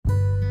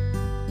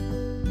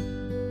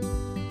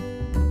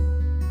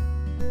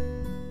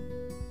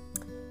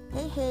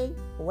Hey,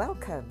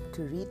 welcome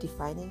to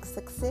Redefining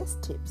Success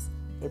Tips,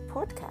 a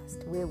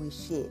podcast where we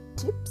share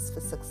tips for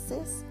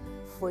success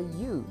for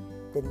you,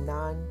 the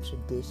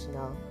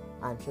non-traditional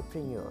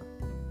entrepreneur.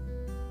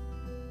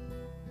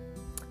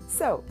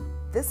 So,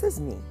 this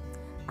is me.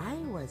 I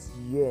was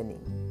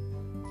yearning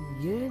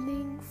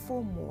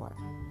for more,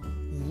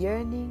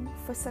 yearning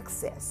for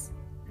success.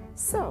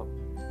 So,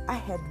 I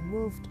had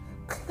moved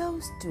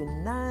close to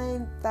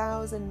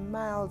 9,000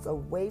 miles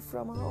away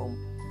from home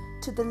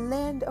to the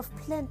land of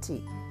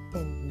plenty.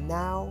 And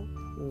now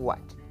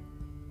what?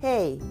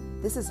 Hey,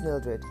 this is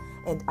Mildred,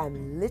 and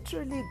I'm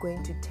literally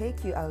going to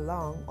take you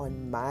along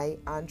on my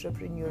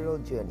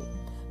entrepreneurial journey.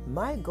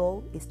 My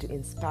goal is to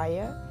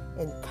inspire,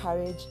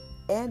 encourage,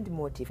 and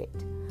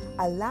motivate.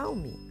 Allow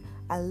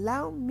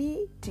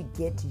me to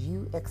get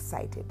you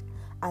excited.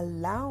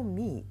 Allow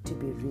me to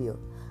be real.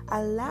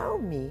 Allow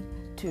me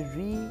to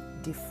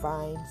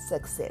redefine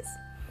success.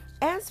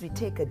 As we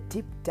take a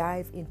deep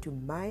dive into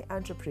my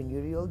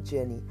entrepreneurial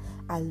journey,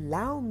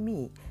 allow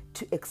me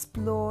to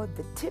explore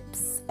the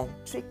tips and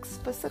tricks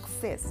for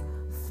success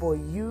for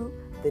you,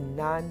 the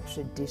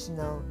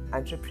non-traditional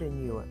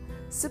entrepreneur.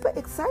 Super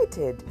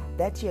excited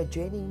that you're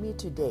joining me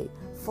today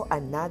for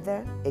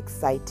another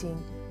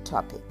exciting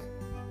topic.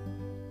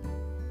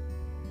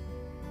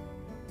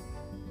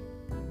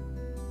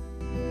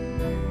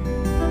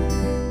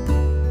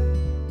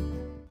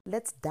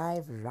 Let's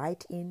dive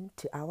right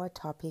into our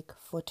topic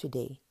for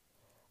today,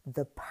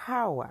 the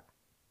power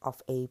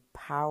of a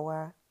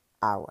power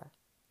hour.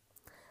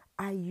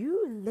 Are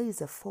you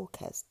laser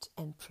focused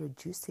and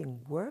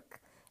producing work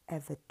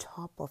at the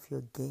top of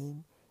your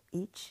game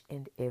each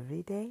and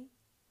every day?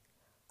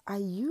 Are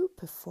you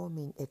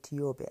performing at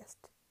your best?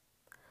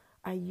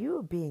 Are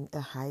you being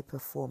a high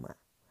performer?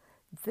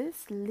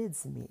 This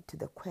leads me to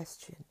the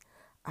question,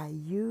 are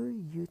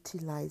you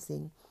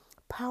utilizing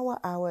power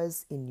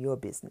hours in your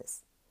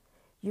business?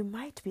 You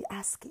might be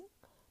asking,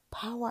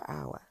 power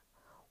hour,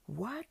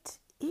 what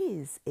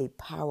is a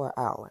power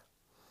hour?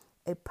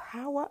 A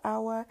power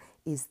hour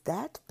is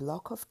that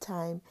block of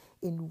time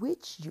in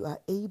which you are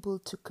able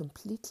to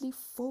completely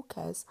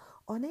focus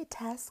on a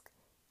task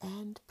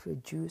and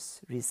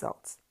produce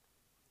results.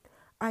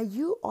 Are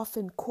you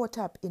often caught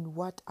up in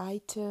what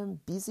I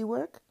term busy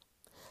work?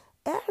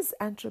 As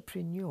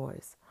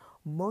entrepreneurs,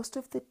 most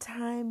of the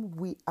time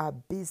we are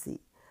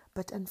busy,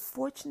 but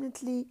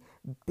unfortunately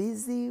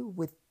busy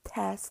with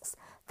tasks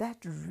that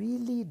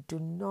really do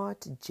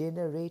not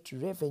generate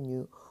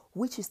revenue,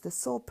 which is the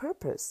sole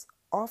purpose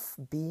of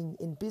being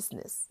in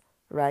business,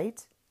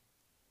 right?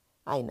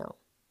 I know.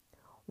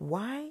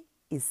 Why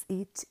is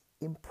it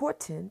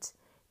important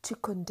to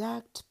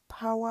conduct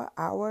power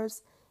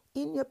hours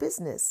in your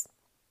business?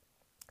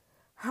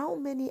 How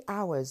many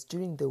hours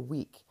during the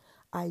week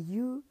are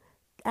you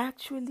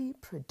actually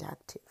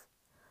productive?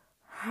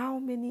 How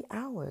many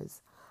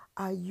hours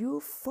are you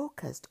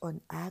focused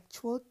on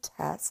actual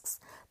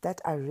tasks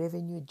that are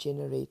revenue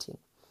generating?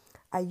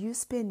 Are you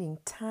spending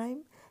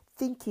time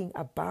thinking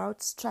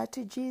about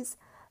strategies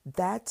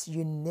that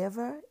you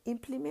never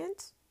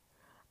implement?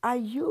 Are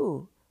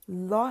you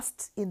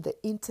lost in the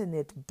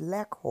internet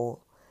black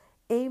hole,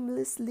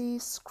 aimlessly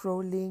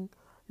scrolling,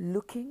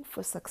 looking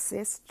for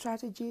success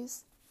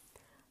strategies?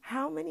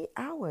 How many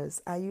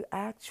hours are you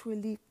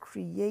actually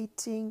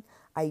creating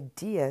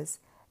ideas,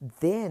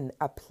 then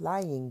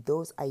applying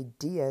those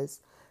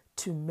ideas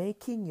to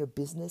making your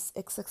business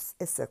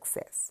a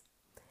success?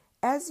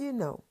 As you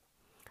know,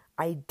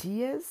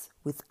 ideas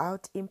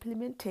without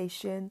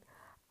implementation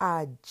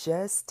are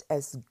just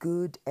as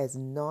good as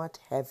not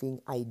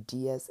having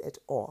ideas at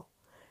all.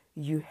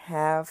 You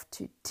have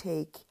to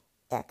take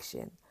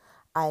action.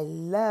 I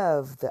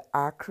love the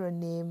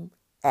acronym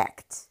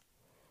ACT.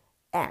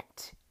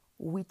 ACT,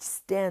 which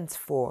stands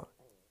for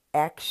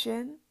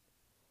Action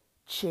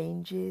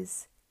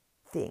Changes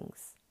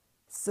Things.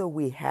 So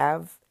we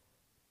have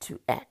to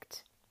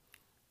act.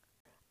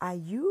 Are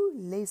you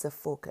laser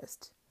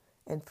focused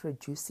and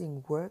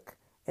producing work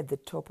at the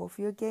top of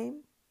your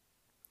game?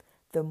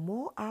 The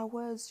more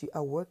hours you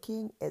are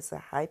working as a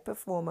high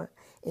performer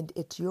and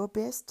at your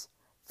best,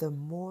 the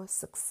more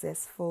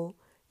successful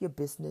your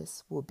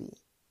business will be.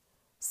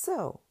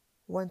 So,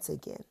 once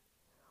again,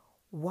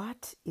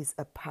 what is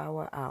a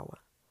power hour?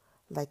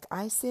 Like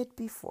I said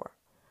before,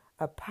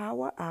 a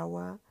power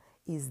hour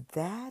is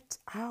that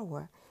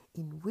hour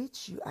in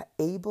which you are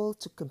able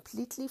to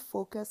completely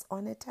focus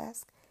on a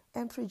task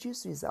and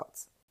produce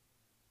results.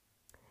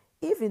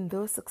 Even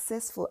though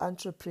successful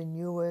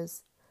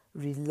entrepreneurs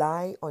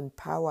rely on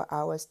power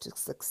hours to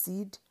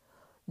succeed,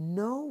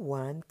 no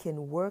one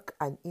can work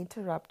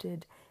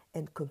uninterrupted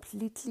and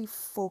completely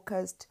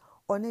focused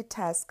on a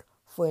task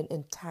for an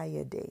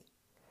entire day.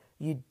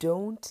 You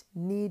don't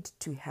need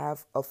to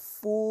have a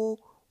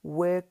full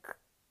work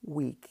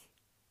week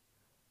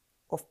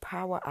of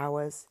power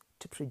hours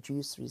to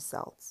produce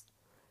results.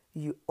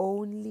 You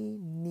only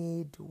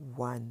need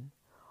one.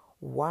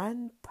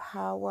 One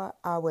power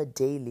hour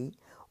daily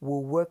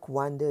will work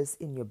wonders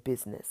in your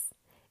business.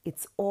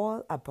 It's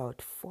all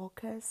about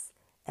focus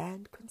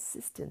and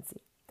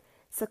consistency.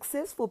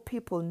 Successful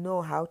people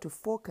know how to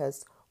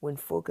focus when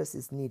focus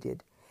is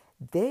needed.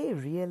 They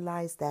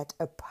realize that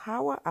a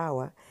power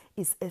hour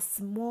is a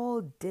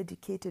small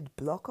dedicated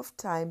block of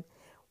time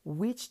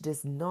which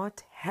does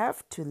not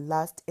have to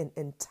last an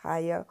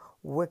entire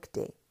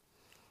workday.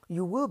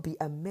 You will be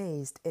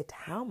amazed at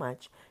how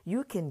much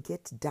you can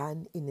get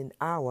done in an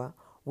hour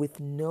with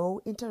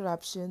no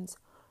interruptions,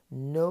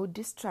 no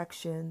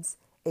distractions,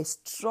 a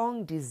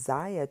strong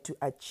desire to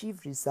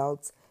achieve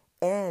results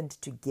and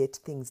to get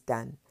things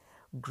done.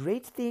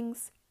 Great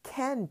things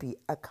can be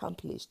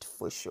accomplished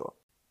for sure.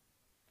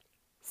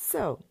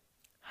 So,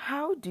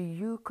 how do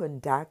you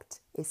conduct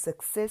a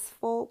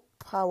successful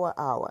power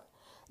hour?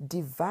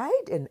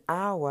 Divide an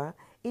hour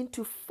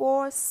into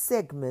 4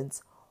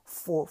 segments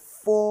for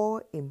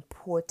 4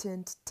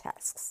 important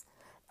tasks.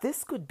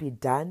 This could be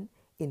done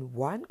in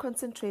one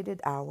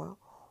concentrated hour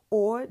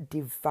or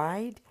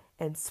divide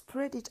and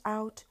spread it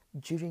out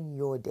during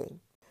your day.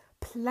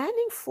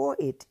 Planning for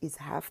it is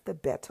half the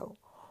battle.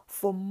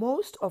 For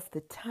most of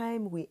the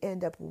time, we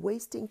end up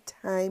wasting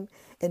time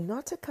and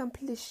not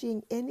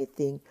accomplishing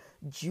anything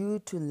due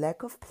to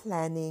lack of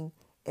planning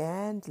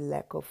and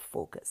lack of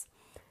focus.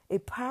 A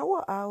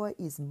power hour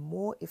is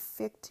more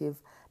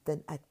effective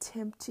than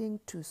attempting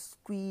to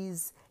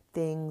squeeze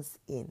things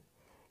in.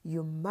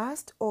 You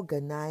must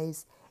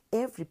organize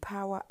every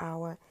power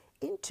hour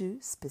into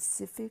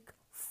specific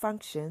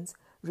functions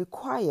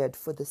required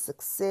for the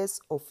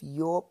success of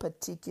your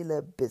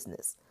particular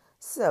business.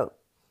 So,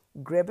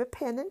 grab a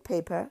pen and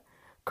paper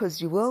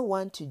because you will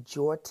want to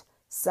jot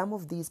some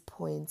of these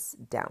points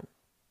down.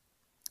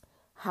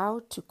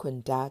 How to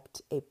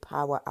conduct a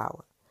power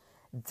hour.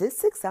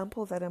 This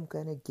example that I'm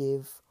going to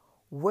give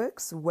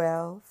works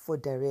well for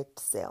direct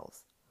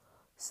sales.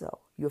 So,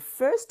 your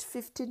first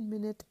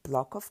 15-minute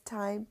block of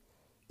time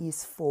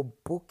is for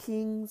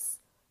bookings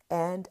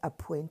and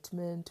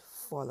appointment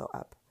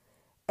follow-up.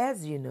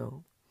 As you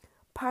know,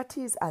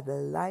 parties are the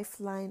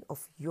lifeline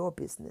of your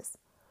business.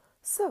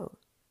 So,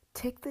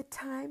 take the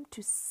time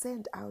to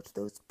send out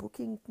those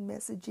booking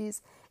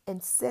messages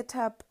and set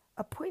up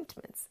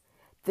appointments.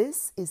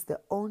 This is the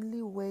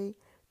only way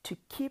to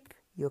keep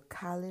your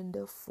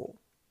calendar full.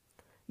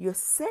 Your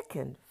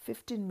second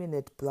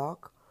 15-minute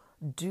block,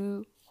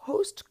 do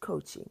host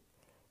coaching.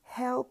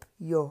 Help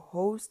your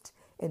host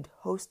and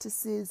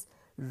hostesses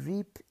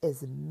reap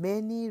as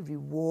many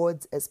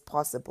rewards as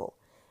possible.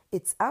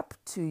 It's up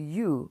to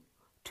you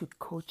to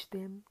coach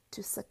them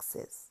to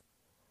success.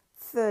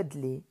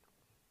 Thirdly,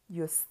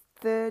 your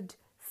third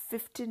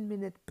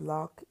 15-minute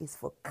block is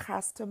for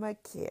customer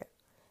care.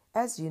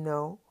 As you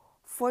know,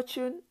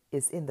 fortune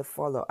is in the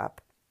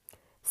follow-up.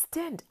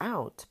 Stand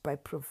out by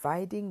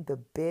providing the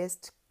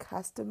best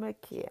customer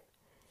care.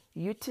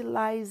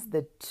 Utilize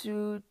the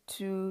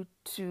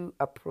 2-2-2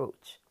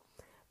 approach.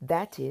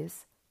 That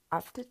is,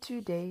 after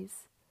 2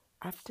 days,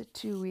 after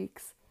 2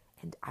 weeks,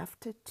 and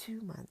after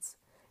 2 months.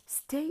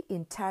 Stay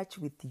in touch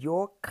with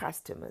your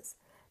customers.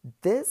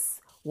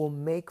 This will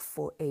make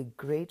for a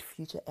great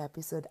future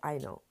episode, I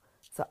know.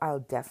 So I'll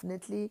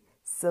definitely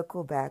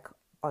circle back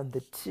on the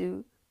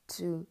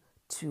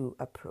 2-2-2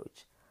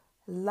 approach.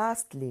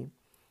 Lastly,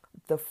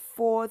 the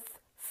fourth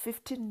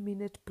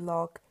 15-minute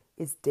block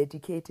is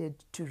dedicated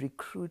to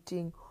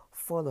recruiting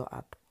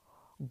follow-up.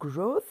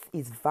 Growth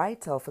is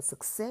vital for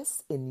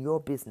success in your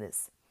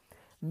business.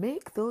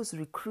 Make those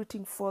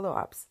recruiting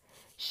follow-ups.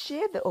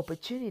 Share the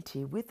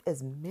opportunity with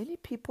as many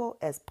people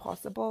as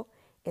possible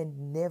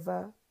and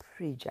never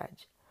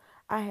prejudge.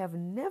 I have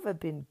never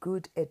been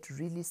good at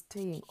really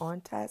staying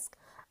on task.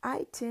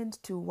 I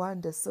tend to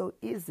wander so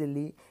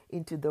easily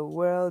into the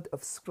world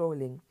of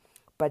scrolling.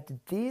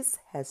 But this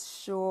has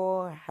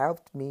sure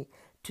helped me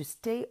to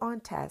stay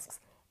on tasks,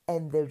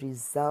 and the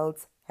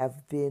results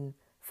have been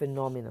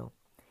phenomenal.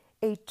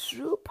 A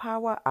true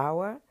power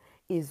hour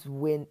is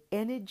when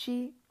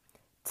energy,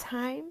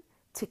 time,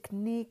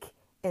 technique,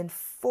 and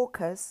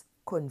focus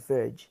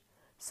converge.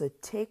 So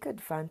take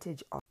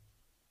advantage of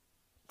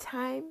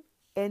time,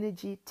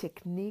 energy,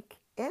 technique,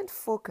 and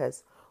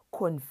focus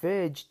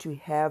converge to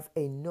have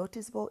a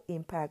noticeable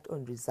impact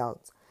on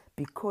results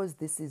because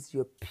this is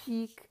your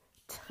peak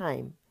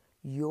time,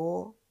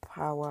 your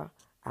power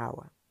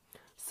hour.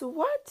 So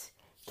what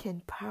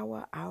can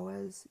power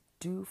hours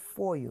do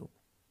for you?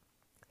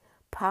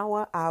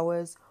 Power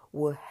hours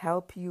will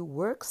help you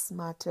work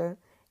smarter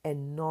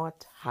and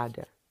not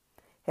harder.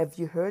 Have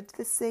you heard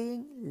the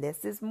saying,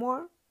 less is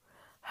more?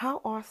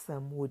 How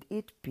awesome would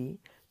it be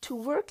to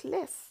work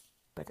less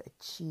but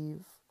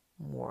achieve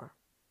more?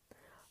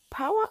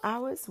 Power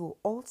hours will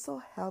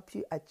also help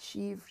you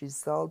achieve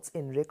results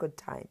in record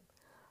time,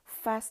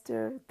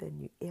 faster than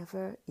you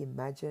ever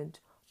imagined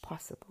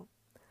possible.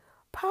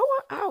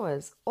 Power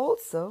hours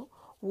also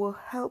will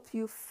help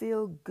you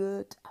feel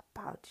good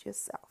about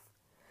yourself.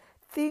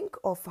 Think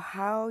of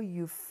how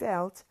you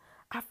felt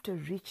after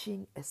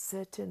reaching a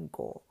certain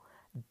goal.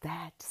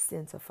 That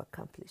sense of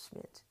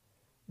accomplishment.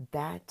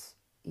 That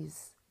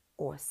is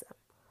awesome.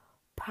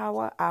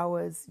 Power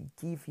hours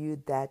give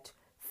you that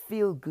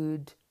feel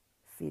good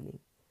feeling.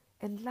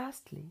 And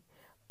lastly,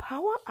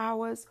 power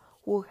hours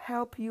will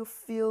help you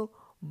feel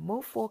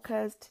more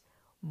focused,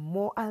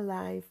 more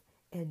alive,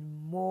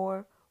 and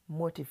more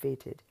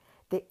motivated.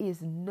 There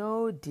is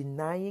no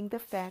denying the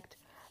fact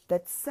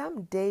that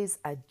some days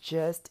are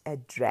just a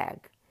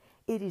drag.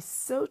 It is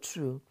so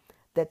true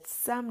that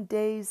some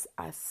days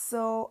are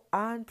so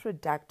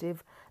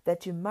unproductive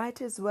that you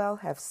might as well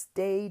have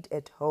stayed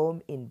at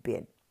home in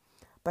bed.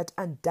 But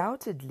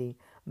undoubtedly,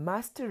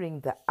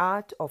 mastering the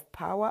art of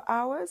power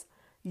hours,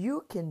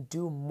 you can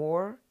do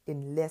more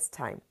in less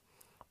time.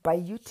 By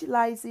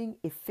utilizing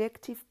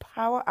effective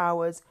power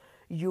hours,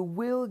 you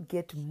will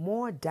get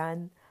more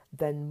done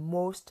than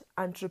most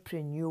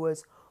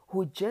entrepreneurs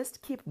who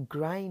just keep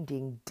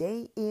grinding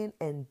day in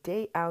and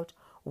day out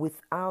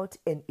without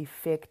an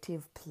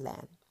effective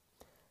plan.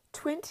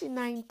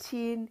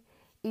 2019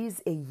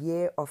 is a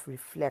year of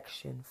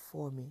reflection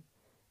for me,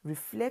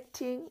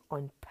 reflecting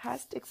on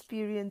past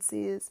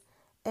experiences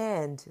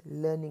and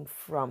learning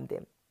from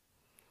them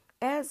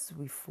as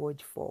we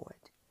forge forward.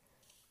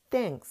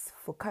 Thanks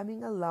for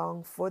coming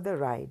along for the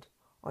ride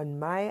on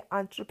my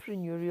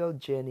entrepreneurial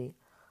journey.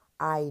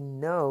 I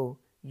know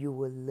you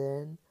will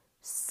learn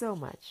so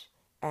much,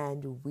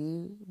 and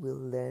we will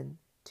learn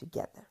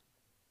together.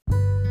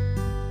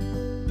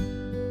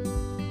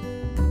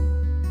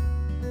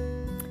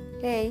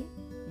 Hey,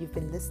 you've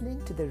been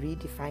listening to the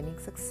Redefining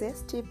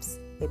Success Tips,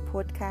 a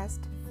podcast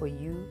for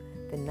you,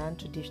 the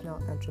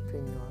non-traditional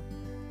entrepreneur.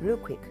 Real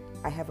quick,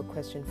 I have a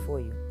question for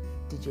you.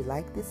 Did you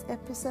like this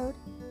episode?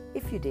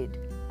 If you did,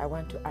 I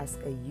want to ask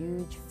a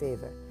huge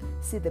favor.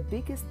 See, the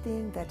biggest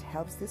thing that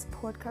helps this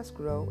podcast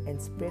grow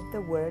and spread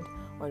the word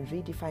on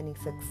Redefining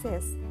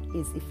Success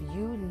is if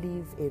you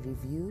leave a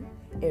review,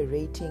 a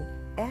rating,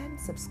 and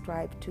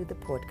subscribe to the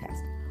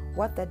podcast.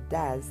 What that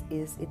does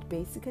is it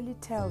basically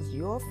tells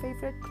your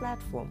favorite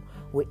platform,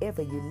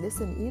 wherever you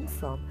listen in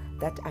from,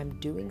 that I'm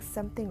doing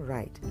something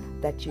right,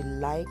 that you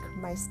like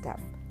my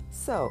stuff.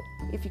 So,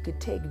 if you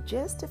could take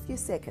just a few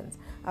seconds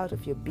out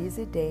of your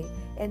busy day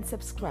and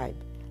subscribe,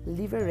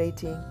 leave a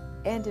rating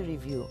and a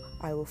review,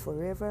 I will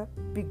forever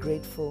be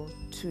grateful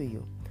to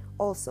you.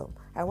 Also,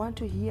 I want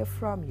to hear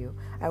from you.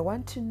 I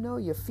want to know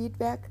your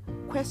feedback,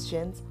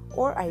 questions,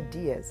 or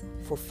ideas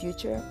for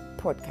future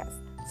podcasts.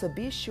 So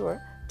be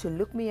sure to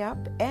look me up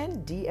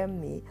and DM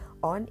me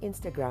on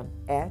Instagram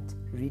at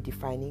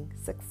Redefining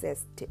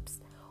Success Tips,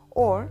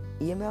 or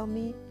email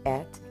me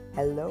at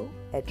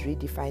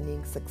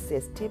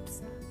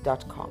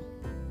hello@redefiningsuccesstips.com.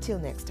 Till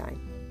next time.